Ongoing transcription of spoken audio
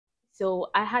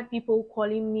So I had people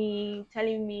calling me,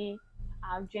 telling me,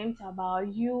 I've dreamt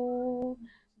about you.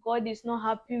 God is not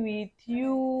happy with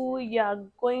you. You're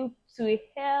going to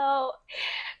hell.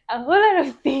 A whole lot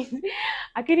of things.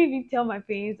 I couldn't even tell my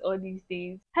parents all these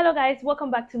things. Hello, guys. Welcome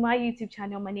back to my YouTube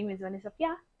channel. My name is Vanessa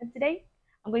Appiah, and today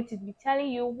I'm going to be telling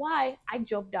you why I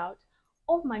dropped out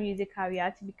of my music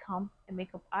career to become a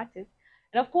makeup artist.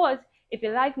 And of course, if you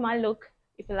like my look,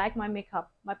 if you like my makeup,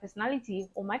 my personality,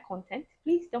 or my content,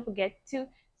 please don't forget to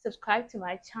subscribe to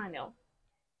my channel.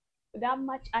 Without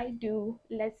much ado,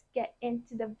 let's get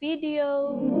into the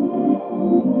video.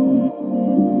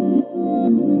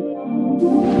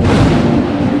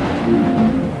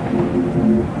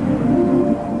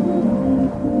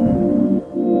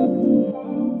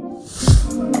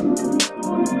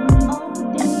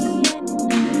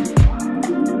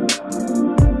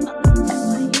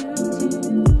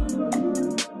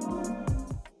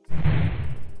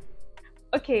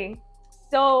 Okay,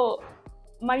 so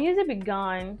my music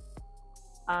began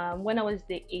when I was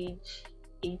the age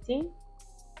 18.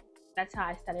 That's how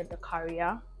I started the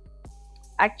career.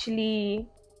 Actually,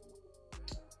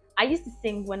 I used to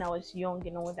sing when I was young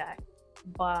and all that,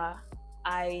 but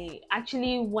I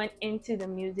actually went into the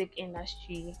music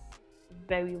industry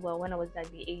very well when I was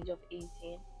at the age of 18.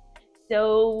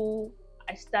 So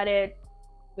I started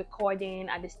recording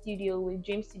at the studio with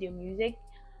Dream Studio Music,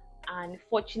 and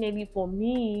fortunately for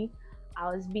me,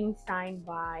 I was being signed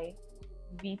by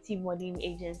VT Modeling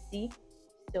Agency.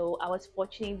 So I was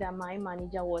fortunate that my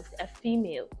manager was a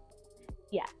female.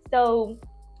 Yeah, so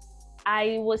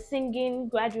I was singing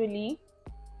gradually.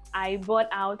 I brought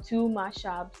out 2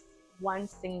 mashups, 1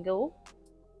 single,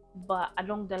 but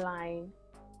along the line,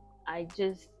 I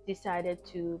just decided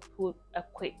to put a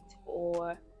quit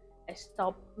or a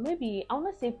stop. Maybe I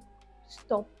want to say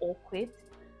stop or quit.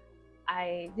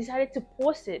 I decided to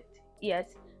pause it,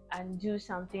 yes, and do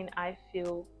something I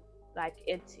feel like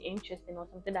it's interesting or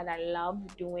something that I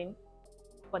love doing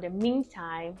for the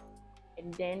meantime,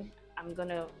 and then I'm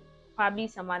gonna probably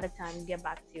some other time get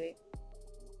back to it.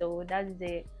 So that's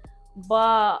it.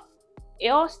 But it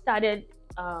all started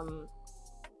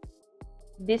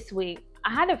this way.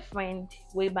 I had a friend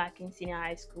way back in senior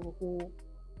high school who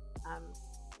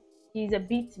he's a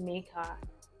beat maker.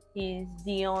 He's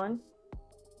Dion,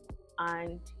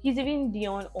 and he's even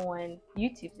Dion on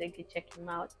YouTube, so you can check him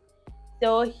out.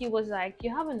 So he was like, you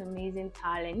have an amazing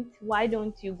talent, why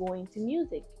don't you go into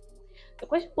music? The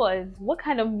question was, what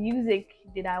kind of music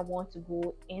did I want to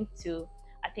go into?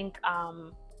 I think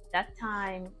that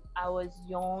time I was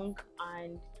young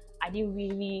and I didn't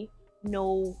really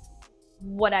know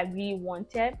what I really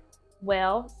wanted.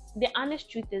 Well, the honest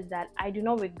truth is that I do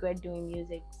not regret doing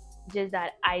music, just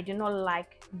that I do not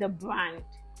like the brand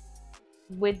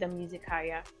with the music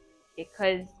career,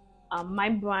 because my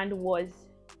brand was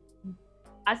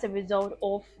as a result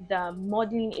of the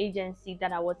modeling agency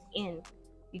that I was in.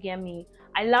 You get me?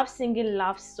 I love singing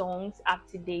love songs up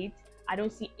to date. I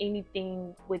don't see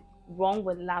anything wrong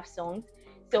with love songs.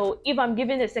 So if I'm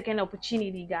given a second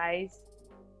opportunity, guys,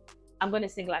 I'm gonna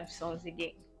sing love songs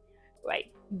again,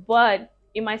 right? But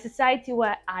in my society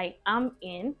where I am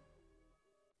in,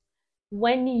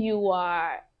 when you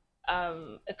are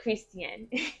a Christian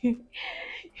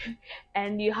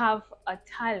and you have a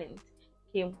talent,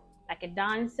 okay, like a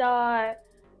dancer,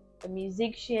 a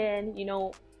musician,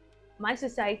 my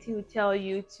society will tell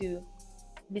you to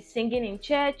be singing in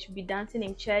church, be dancing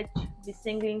in church, be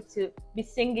singing to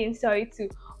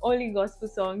only gospel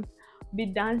songs, be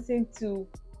dancing to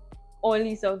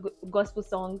only gospel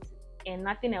songs and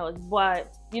nothing else.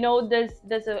 But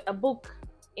there's a book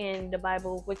in the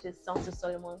Bible which is Songs of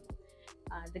Solomon.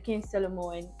 The King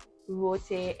Solomon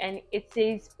wrote it, and it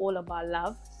says all about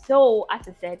love. So as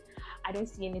I said, I don't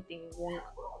see anything wrong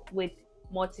with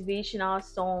motivational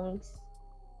songs,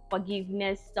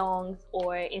 forgiveness songs,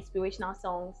 or inspirational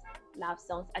songs, love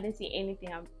songs. I didn't see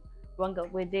anything wrong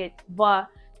with it. But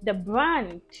the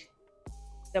brand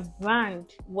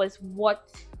was what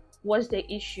was the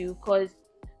issue, because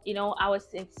I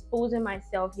was exposing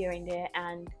myself here and there,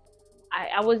 and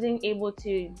I wasn't able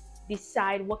to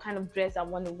decide what kind of dress I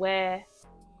want to wear.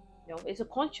 It's a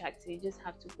contract, so you just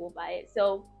have to go by it.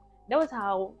 So that was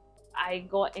how I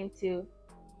got into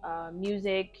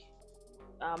music.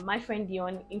 My friend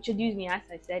Dion introduced me, as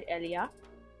I said earlier.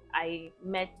 I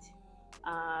met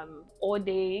all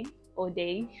day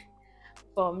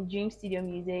from Dream Studio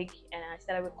Music, and I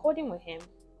started recording with him.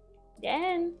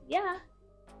 Then yeah,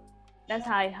 that's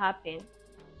how it happened.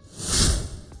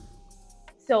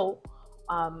 So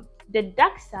the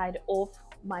dark side of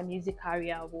my music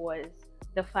career was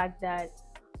the fact that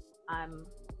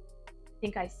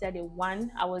think I said it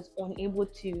one, I was unable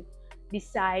to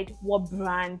decide what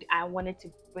brand I wanted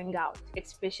to bring out,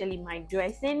 especially my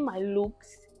dressing, my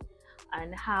looks,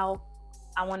 and how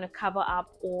I want to cover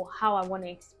up or how I want to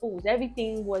expose.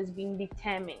 Everything was being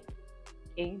determined.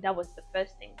 Okay, that was the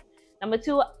first thing. Number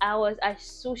two, I was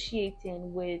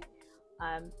associating with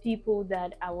people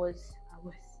that I was,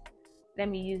 let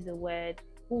me use the word,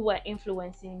 who were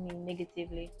influencing me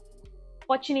negatively.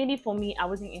 Fortunately for me, I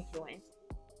wasn't influenced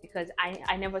because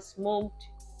I never smoked,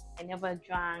 I never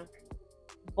drank.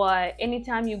 But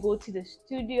anytime you go to the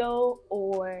studio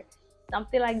or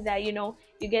something like that, you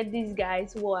get these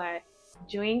guys who are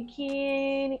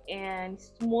drinking and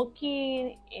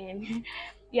smoking, and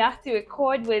you have to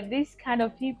record with these kind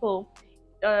of people.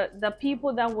 The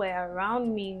people that were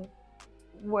around me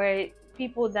were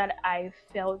people that I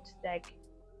felt like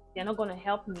they're not gonna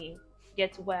help me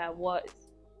get to where I was.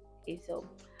 Okay, so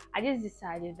I just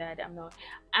decided that I'm not.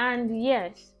 And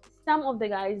yes, some of the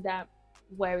guys that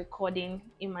were recording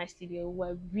in my studio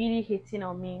were really hitting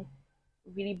on me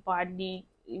really badly,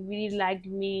 really liked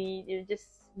me. They were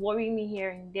just worrying me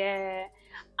here and there.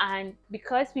 And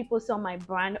because people saw my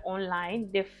brand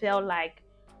online, they felt like,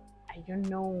 I don't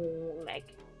know, like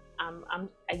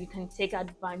you can take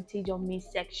advantage of me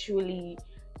sexually.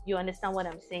 You understand what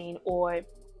I'm saying? Or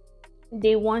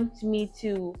they want me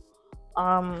to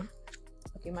um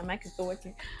okay, my mic is still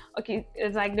working. Okay,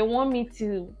 it's like they want me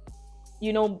to,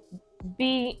 you know,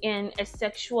 be in a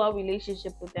sexual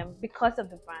relationship with them because of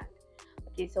the brand.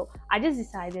 Okay, so I just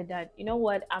decided that, you know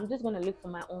what, I'm just gonna look for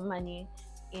my own money,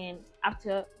 and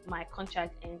after my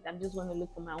contract ends, I'm just gonna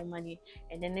look for my own money,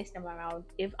 and then next time around,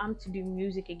 if I'm to do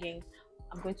music again,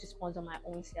 I'm going to sponsor my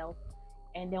own self,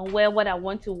 and then wear what I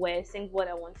want to wear, sing what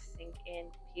I want to sing, and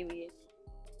period.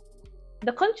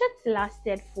 The contract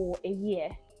lasted for a year.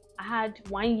 I had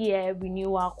 1 year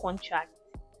renewal contract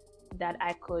that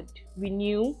I could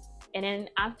renew, and then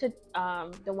after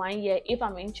the 1 year, if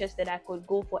I'm interested, I could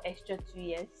go for extra 2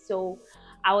 years. So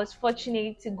I was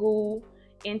fortunate to go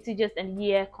into just a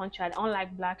year contract,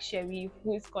 unlike Black Sherry,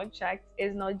 whose contract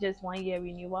is not just 1 year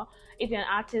renewal. If you're an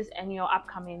artist and you're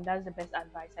upcoming, that's the best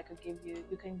advice I could give you.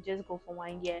 You can just go for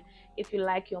 1 year. If you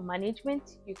like your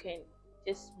management, you can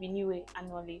just renew it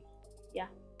annually. Yeah,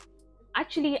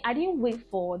 actually I didn't wait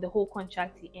for the whole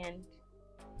contract to end.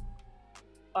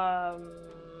 um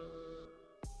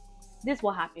this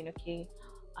what happened. Okay,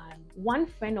 one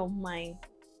friend of mine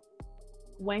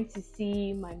went to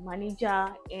see my manager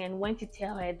and went to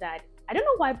tell her that, I don't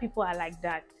know why people are like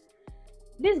that.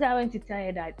 This guy went to tell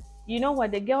her that, you know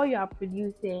what, the girl you are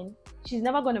producing, she's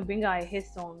never going to bring out a hit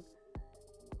song.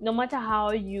 No matter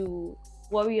how you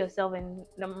worry yourself and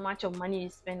the much of money you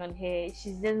spend on her,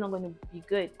 she's just not going to be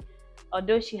good.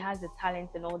 Although she has the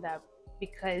talent and all that,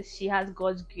 because she has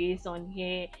God's grace on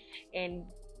her and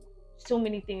so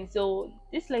many things. So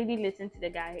this lady listened to the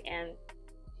guy, and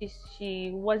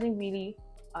she wasn't really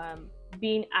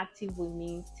being active with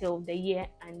me till the year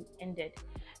and ended.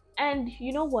 And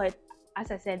you know what? As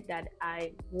I said, that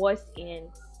I was in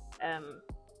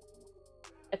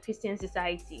a Christian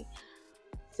society.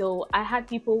 So I had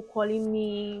people calling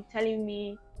me, telling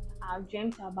me, I've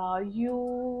dreamt about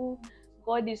you.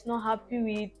 God is not happy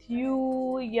with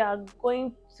you. You're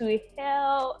going to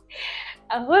hell.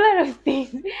 A whole lot of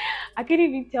things. I can't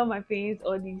even tell my parents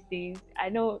all these things. I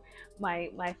know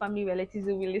my family relatives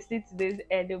will be listening to this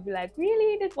and they'll be like,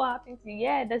 really? That's what happened to you?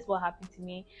 Yeah, that's what happened to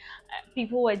me.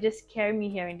 People were just scaring me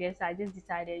here and there. So I just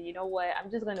decided, you know what?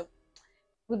 I'm just going to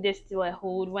put this to a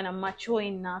hold. When I'm mature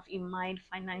enough in mind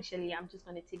financially, I'm just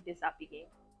going to take this up again.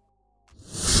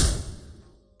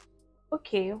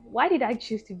 Okay, why did I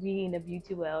choose to be in the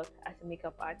beauty world as a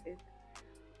makeup artist?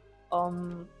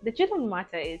 The truth of the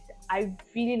matter is, I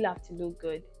really love to look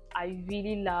good. I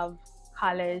really love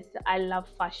colors. I love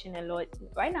fashion a lot.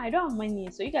 Right now I don't have money,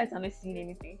 so you guys are not seeing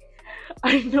anything.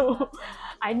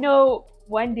 I know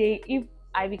one day, if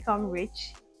I become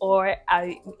rich or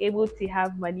I'm able to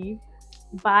have money,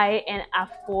 buy and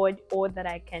afford all that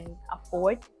I can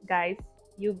afford, guys,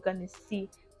 you're gonna see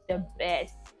the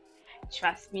best.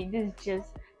 Trust me, this is just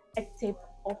a tip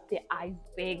of the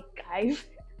iceberg, guys.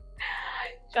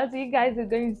 Trust me, you guys are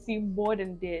going to see more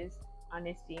than this,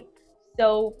 honestly.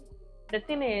 So the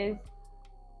thing is,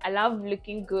 I love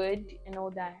looking good and all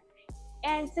that.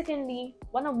 And secondly,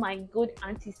 one of my good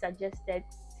aunties suggested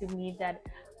to me that,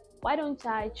 why don't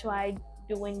I try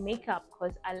doing makeup,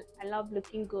 because I love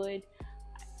looking good.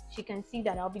 She can see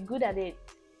that I'll be good at it.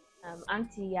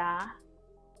 Auntie, yeah,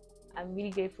 I'm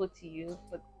really grateful to you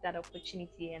for that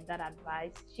opportunity and that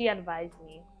advice. She advised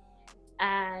me,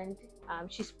 and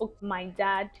she spoke to my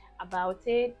dad about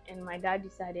it, and my dad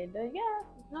decided that, yeah,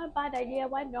 not a bad idea.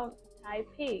 Why don't I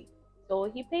pay? So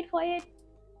he paid for it,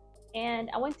 and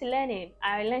I went to learn it.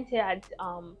 I learned it at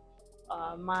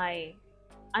my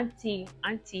auntie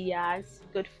Ya's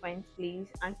good friend, please,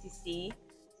 Auntie C.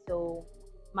 So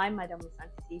my madam was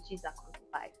Auntie C. She's a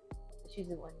five. She's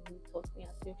the one who taught me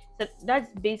how to. So that's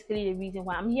basically the reason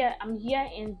why I'm here. I'm here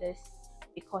in this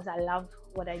because I love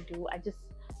what I do. I just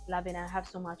love it, and I have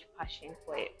so much passion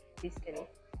for it. Basically.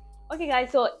 Okay,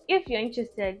 guys. So if you're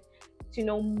interested to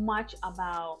know much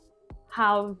about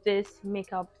how this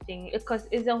makeup thing, because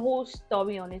it's a whole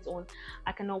story on its own,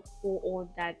 I cannot pull all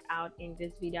that out in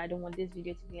this video. I don't want this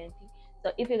video to be lengthy.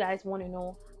 So if you guys want to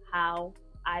know how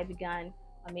I began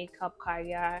a makeup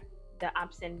career, the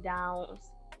ups and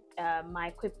downs, my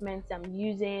equipment I'm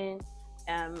using,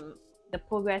 the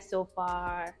progress so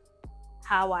far,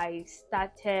 how I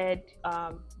started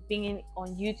being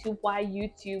on YouTube, why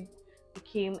YouTube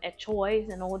became a choice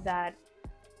and all that,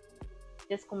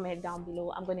 just comment down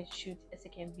below. I'm going to shoot a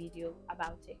second video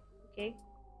about it. Okay,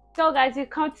 so guys, we've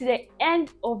come to the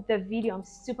end of the video. I'm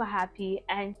super happy,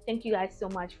 and thank you guys so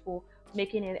much for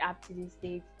making it up to this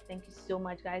date. Thank you so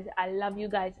much, guys. I love you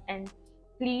guys, and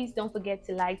please don't forget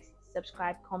to like,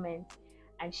 subscribe, comment,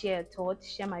 and share your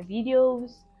thoughts. Share my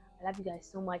videos. I love you guys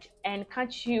so much, and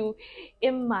catch you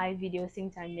in my video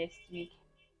same time next week.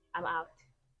 I'm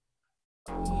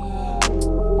out.